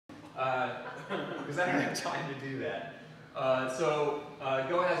because I don't have time to do that.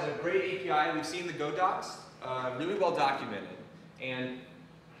 Go has a great API. We've seen the Go docs, really well documented. And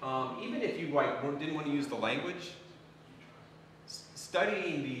even if you didn't want to use the language,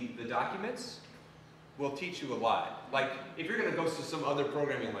 studying the documents will teach you a lot. Like, if you're going to go to some other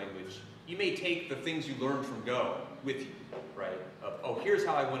programming language, you may take the things you learned from Go with you, right? Oh, here's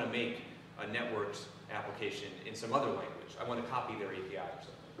how I want to make a networks application in some other language. I want to copy their API or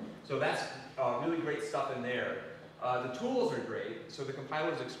something. So that's really great stuff in there. The tools are great, so the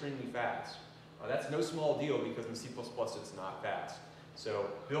compiler is extremely fast. That's no small deal because in C++ it's not fast. So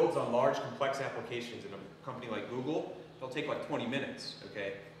builds on large complex applications in a company like Google, they'll take like 20 minutes,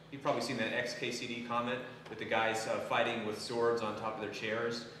 okay? You've probably seen that XKCD comment with the guys fighting with swords on top of their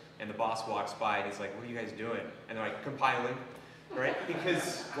chairs, and the boss walks by and he's like, what are you guys doing? And they're like, compiling, right?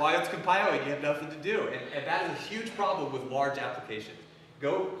 Because while it's compiling, you have nothing to do. And that is a huge problem with large applications.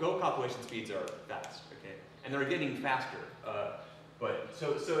 Go compilation speeds are fast, okay? And they're getting faster.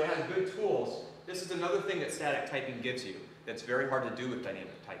 So it has good tools. This is another thing that static typing gives you that's very hard to do with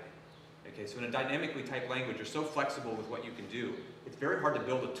dynamic typing. Okay, so in a dynamically typed language, you're so flexible with what you can do, it's very hard to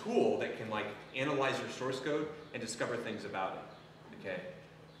build a tool that can like analyze your source code and discover things about it. Okay.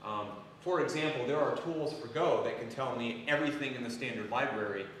 For example, there are tools for Go that can tell me everything in the standard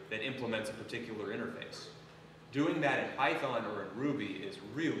library that implements a particular interface. Doing that in Python or in Ruby is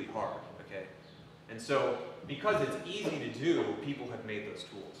really hard. Okay. And so, because it's easy to do, people have made those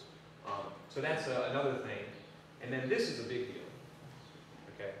tools. So that's another thing. And then this is a big deal.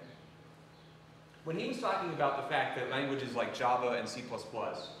 Okay. When he was talking about the fact that languages like Java and C++,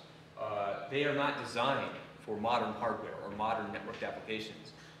 they are not designed for modern hardware or modern networked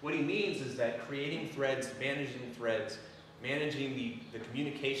applications, what he means is that creating threads, managing the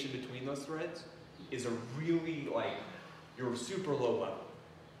communication between those threads is a really, like, you're super low level.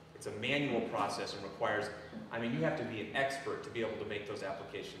 It's a manual process and requires, I mean, you have to be an expert to be able to make those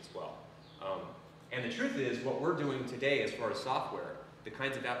applications well. And the truth is, what we're doing today as far as software, the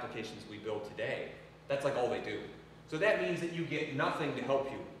kinds of applications we build today, that's like all they do. So that means that you get nothing to help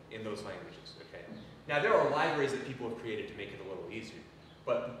you in those languages, okay? Now there are libraries that people have created to make it a little easier.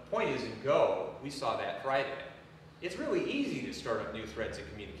 But the point is in Go, we saw that Friday, it's really easy to start up new threads and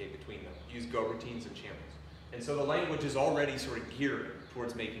communicate between them. Use Go routines and channels. And so the language is already sort of geared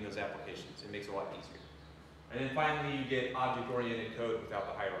towards making those applications. It makes it a lot easier. And then finally, you get object-oriented code without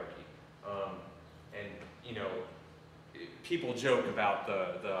the hierarchy. And you know, people joke about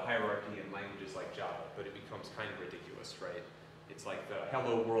the hierarchy in languages like Java, but it becomes kind of ridiculous, right? It's like the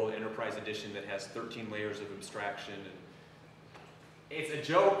Hello World Enterprise Edition that has 13 layers of abstraction. And it's a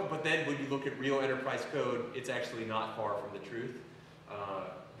joke, but then when you look at real enterprise code, it's actually not far from the truth.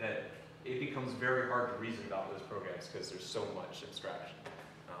 That it becomes very hard to reason about those programs because there's so much abstraction.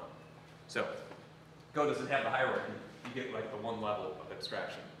 So Go doesn't have the hierarchy. You get like the one level of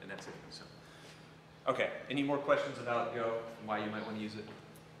abstraction, and that's it. So, okay, any more questions about Go and why you might want to use it?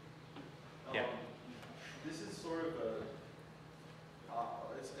 Yeah. This is sort of a,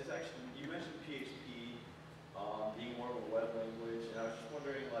 it's actually, you mentioned PHP being more of a web language, and I was just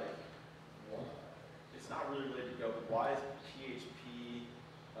wondering, like, it's not really related to Go, but why is PHP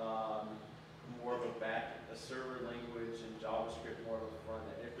more of a server language and JavaScript more of a front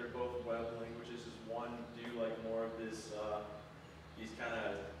end? If they're both web languages, does one do like more of this, these kind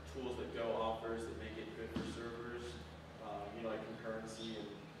of tools that Go offers that make it good for servers, you know, like concurrency and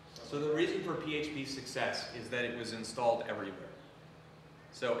stuff? So the reason for PHP's success is that it was installed everywhere.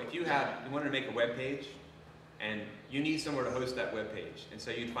 So if you wanted to make a web page, and you need somewhere to host that web page, and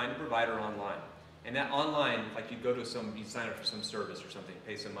so you'd find a provider online. And that online, like you'd go to you'd sign up for some service or something,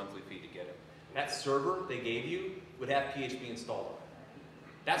 pay some monthly fee to get it. That server they gave you would have PHP installed on it.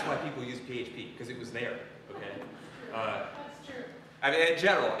 That's why people use PHP, because it was there, okay? That's true. I mean, in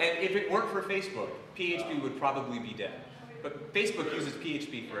general, and if it weren't for Facebook, PHP would probably be dead. But Facebook uses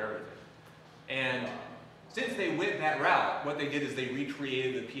PHP for everything. And since they went that route, what they did is they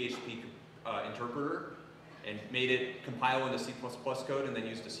recreated the PHP interpreter and made it compile into C++ code and then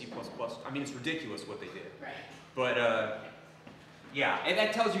used a C++. I mean, it's ridiculous what they did. Right. But yeah, and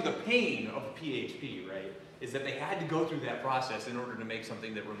that tells you the pain of PHP, right? Is that they had to go through that process in order to make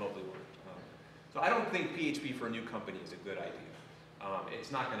something that remotely worked. So I don't think PHP for a new company is a good idea.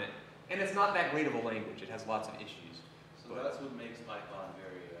 It's not gonna, and it's not that great of a language. It has lots of issues. So that's what makes Python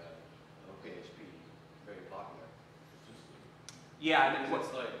very, or PHP, very popular. Yeah, I mean,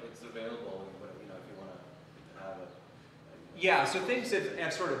 it's like, it's available, you know, if you want to have it. Yeah, so things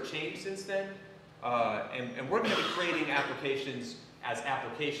have sort of changed since then. And we're going to be creating applications as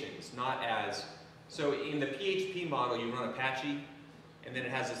applications, not as, so in the PHP model you run Apache, And then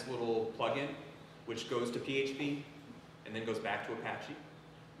it has this little plugin, which goes to PHP, and then goes back to Apache.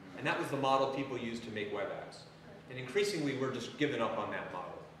 And that was the model people used to make web apps. And increasingly, we're just giving up on that model.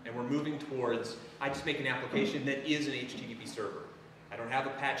 And we're moving towards, I just make an application that is an HTTP server. I don't have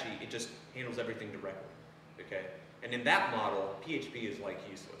Apache, it just handles everything directly, okay? And in that model, PHP is like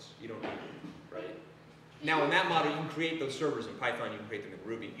useless. You don't need it, right? Now in that model, you can create those servers in Python, you can create them in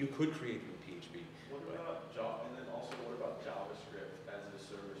Ruby. You could create them in PHP. What about Java, and then also what about JavaScript as the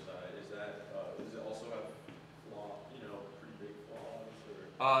server side? Is that, does it also have pretty big flaws,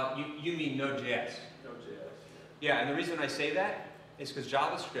 or? You mean Node.js? Node.js, Yeah, and the reason I say that is because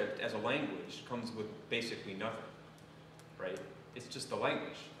JavaScript as a language comes with basically nothing, right? It's just a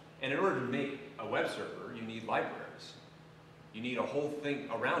language. And in order to make a web server, you need libraries. You need a whole thing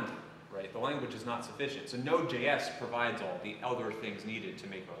around it, right? The language is not sufficient. So Node.js provides all the other things needed to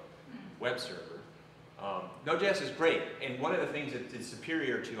make a web server. Node.js is great, and one of the things that is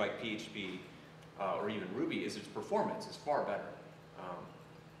superior to like PHP or even Ruby is its performance. It's far better.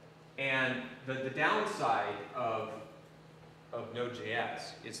 And the downside of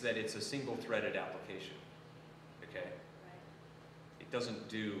Node.js is that it's a single-threaded application, okay? It doesn't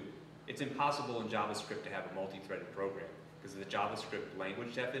do, it's impossible in JavaScript to have a multi-threaded program because the JavaScript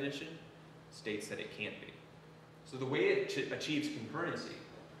language definition states that it can't be. So the way it achieves concurrency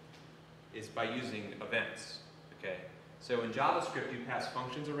is by using events, okay? So in JavaScript, you pass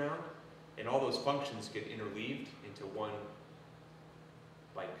functions around, and all those functions get interleaved into one,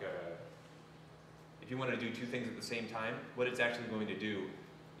 if you want to do two things at the same time, what it's actually going to do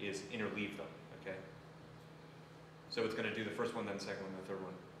is interleave them, okay? So it's going to do the first one, then the second one, the third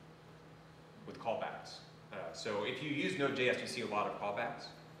one, with callbacks. So if you use Node.js, you see a lot of callbacks.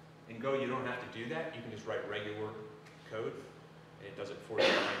 In Go, you don't have to do that. You can just write regular code, and it does it for you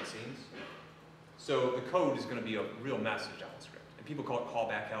behind the scenes. So the code is going to be a real mess in JavaScript. And people call it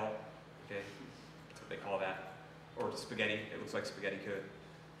callback hell, okay? That's what they call that. Or spaghetti. It looks like spaghetti code.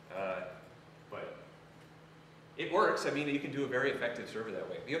 But it works. I mean, you can do a very effective server that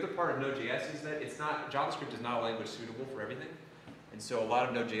way. The other part of Node.js is that JavaScript is not a language suitable for everything. And so a lot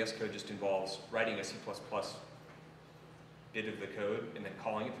of Node.js code just involves writing a C++ bit of the code and then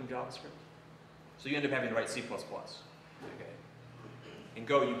calling it from JavaScript. So you end up having to write C++. Okay. In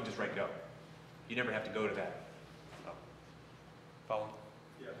Go, you can just write Go. You never have to go to that. Oh. Follow?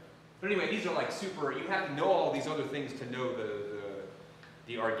 Yeah. But anyway, these are like super, you have to know all these other things to know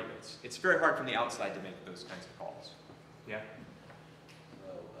the arguments. It's very hard from the outside to make those kinds of calls. Yeah?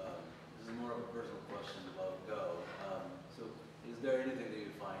 So, this is more of a personal question about Go. So, is there anything that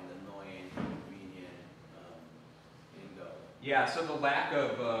you find annoying, inconvenient in Go? Yeah, so the lack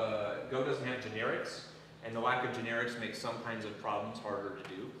of, Go doesn't have generics, and the lack of generics makes some kinds of problems harder to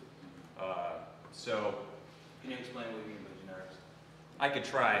do. So, Can you explain what you mean by generics? I could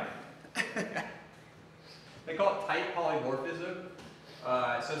try. They call it type polymorphism.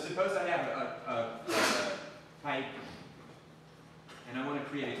 So suppose I have a type, and I want to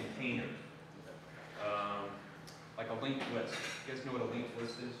create a container, like a linked list. You guys know what a linked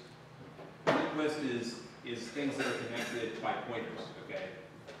list is? A linked list is things that are connected by pointers, okay?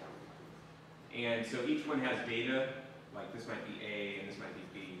 And so each one has data, like this might be A and this might be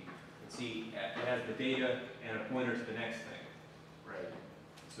B. And see, it has the data and a pointer to the next thing, right?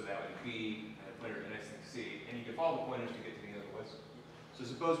 So that would be B, and a pointer to the next thing, C. And you can follow the pointers to get to the end of the list. So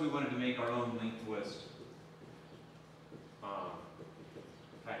suppose we wanted to make our own linked list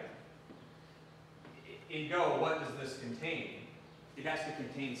type. In Go, what does this contain? It has to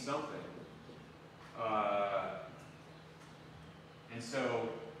contain something. And so,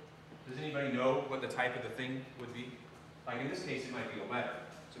 does anybody know what the type of the thing would be? Like in this case, it might be a letter.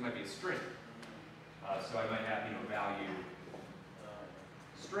 So it might be a string. So I might have, value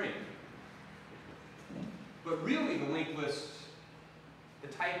string. But really, the linked list, the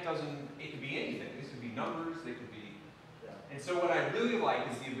type it could be anything. This could be numbers, they could be. And so what I really like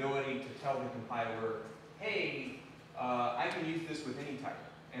is the ability to tell the compiler, hey, I can use this with any type.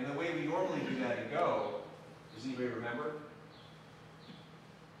 And the way we normally do that in Go, does anybody remember?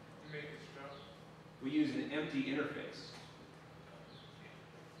 We use an empty interface.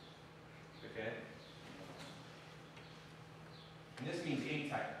 Okay? And this means any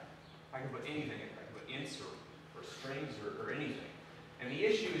type. I can put anything in it. I can put ints or strings or anything. And the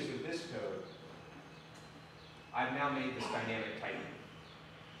issue is with this code, I've now made this dynamic typing.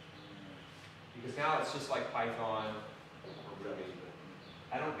 Because now it's just like Python or Ruby.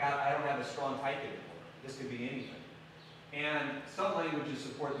 I don't have a strong type anymore. This could be anything. And some languages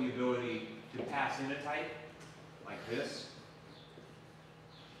support the ability to pass in a type, like this.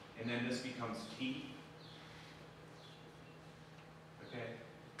 And then this becomes T. Okay?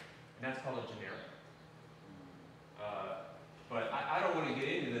 and that's called a generic. But I don't want to get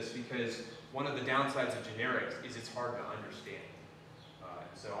into this because one of the downsides of generics is it's hard to understand.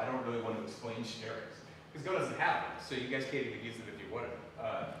 So I don't really want to explain generics because Go doesn't have them, so you guys can't even use them if you wanted.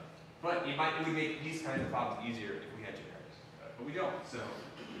 But it would make these kinds of problems easier if we had generics, but we don't. So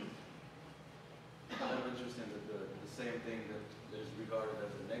Kind of interesting that the same thing that is regarded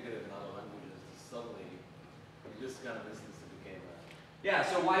as a negative in other languages is suddenly, in this kind of instance, it became a... yeah,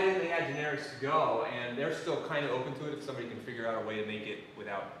 so why didn't they add generics to Go? And they're still kind of open to it if somebody can figure out a way to make it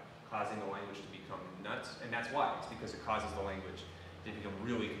without causing the language to become nuts. And that's why. It's because it causes the language to become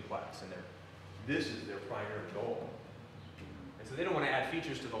really complex. And this is their primary goal. And so they don't want to add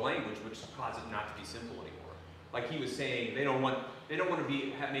features to the language which cause it not to be simple anymore. Like he was saying, they don't want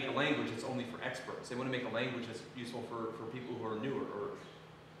to make a language that's only for experts. They want to make a language that's useful for people who are newer or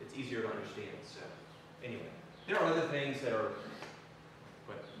it's easier to understand. So anyway, there are other things that are,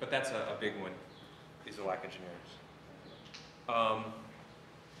 but that's a big one, is the lack of generics.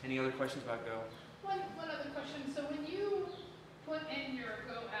 Any other questions about Go? One other question. So when you put in your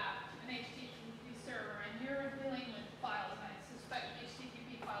Go app an HTTP server and you're dealing with files, and I suspect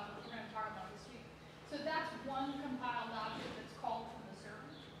HTTP files that we're going to talk about this week. So that's one compiled object that's called from the server?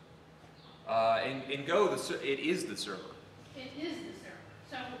 In Go, it is the server. It is the server.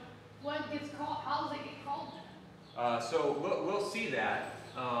 So what gets called, how does it get called then? So we'll see that.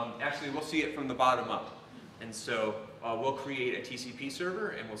 Actually, we'll see it from the bottom up. And so we'll create a TCP server,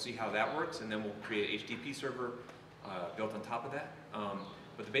 and we'll see how that works, and then we'll create an HTTP server built on top of that.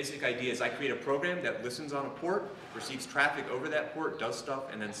 But the basic idea is I create a program that listens on a port, receives traffic over that port, does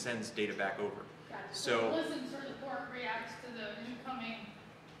stuff, and then sends data back over. Gotcha. So it listens for the port, reacts to the incoming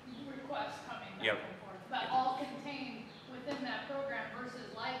requests coming back Yep. and forth. But all contained within that program versus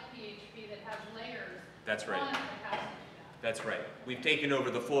like PHP that has layers. That's right. on it that has to do that. That's right. We've taken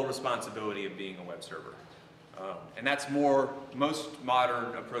over the full responsibility of being a web server. And that's most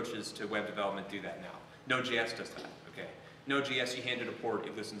modern approaches to web development do that now. Node.js does that, okay? Node.js, you hand it a port,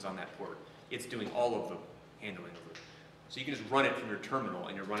 it listens on that port. It's doing all of the handling of it. So you can just run it from your terminal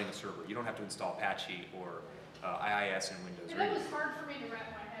and you're running a server. You don't have to install Apache or IIS in Windows. And or that was anything. hard for me to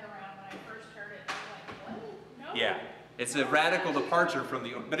wrap my head around when I first heard it. I was like, what? No? Yeah, it's a radical departure from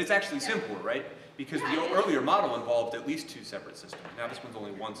the, but it's actually simpler, right? Because Yeah, the it is. earlier model involved at least 2 separate systems. Now this one's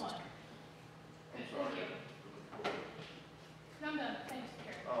only one system. Good, thank you. No, I'm done. Thanks,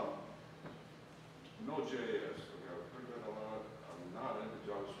 Karen. Node.js, I've heard that a lot. I'm not into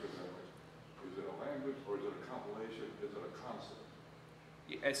JavaScript that much. Is it a language or is it a compilation? Is it a concept?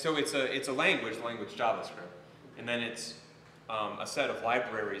 Yeah, so it's a language JavaScript, and then it's a set of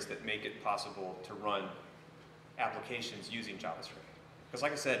libraries that make it possible to run applications using JavaScript. Because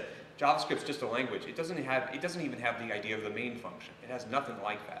like I said, JavaScript's just a language. It doesn't even have the idea of the main function. It has nothing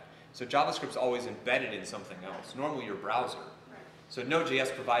like that. So JavaScript's always embedded in something else, normally your browser. Right. So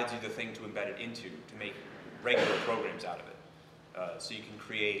Node.js provides you the thing to embed it into to make regular programs out of it. So you can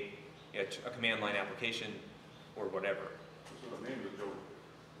create a command line application or whatever. So the name is Java.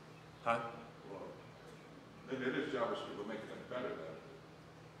 Huh? Well, then it is JavaScript, but making it better than.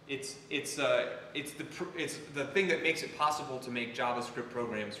 It's the thing that makes it possible to make JavaScript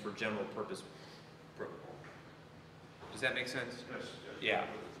programs for general purpose protocol. Does that make sense? Yes. Yeah.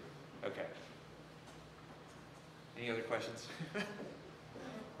 Okay. Any other questions?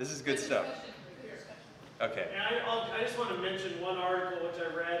 This is good stuff. Good discussion. Okay. And I just want to mention one article which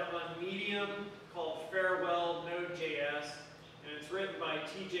I read on Medium called Farewell Node.js, and it's written by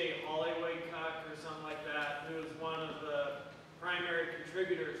T.J. Holloway-Cook or something like that, who is one of the primary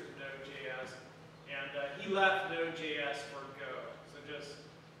contributors to Node.js, and he left Node.js for Go. So just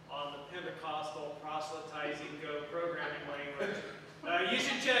on the Pentecostal proselytizing Go programming language. You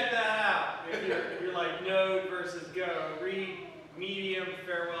should check that out. If you're like Node versus Go, read Medium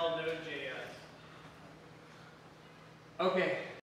Farewell Node.js. Okay.